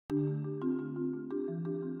History,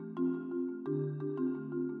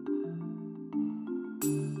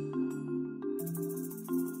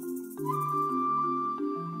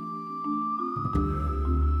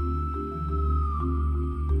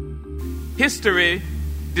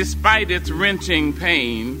 despite its wrenching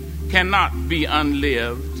pain, cannot be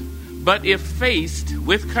unlived, but if faced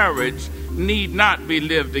with courage, need not be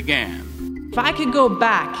lived again. If I could go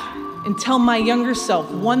back and tell my younger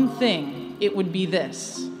self one thing, it would be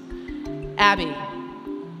this. Abby,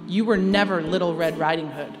 you were never Little Red Riding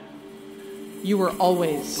Hood. You were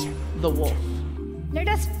always the wolf. Let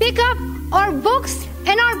us pick up our books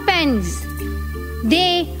and our pens.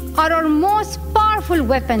 They are our most powerful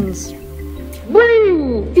weapons.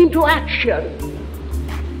 Bring into action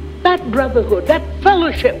that brotherhood, that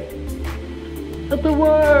fellowship that the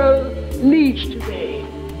world needs today.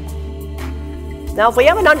 Now, if we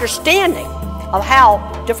have an understanding of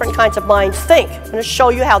how different kinds of minds think, I'm going to show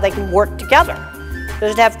you how they can work together.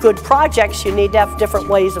 Because to have good projects, you need to have different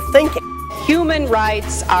ways of thinking. Human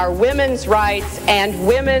rights are women's rights, and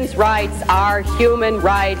women's rights are human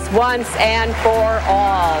rights once and for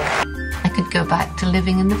all. I could go back to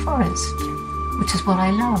living in the forest, which is what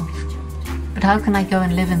I love. But how can I go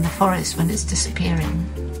and live in the forest when it's disappearing?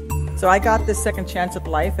 So I got this second chance at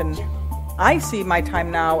life, and I see my time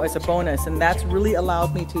now as a bonus, and that's really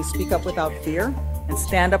allowed me to speak up without fear and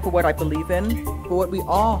stand up for what I believe in, for what we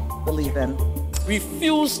all believe in.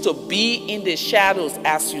 Refuse to be in the shadows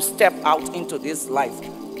as you step out into this life.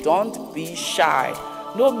 Don't be shy.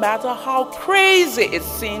 No matter how crazy it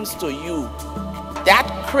seems to you,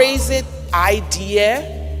 that crazy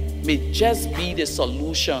idea may just be the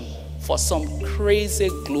solution for some crazy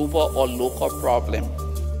global or local problem.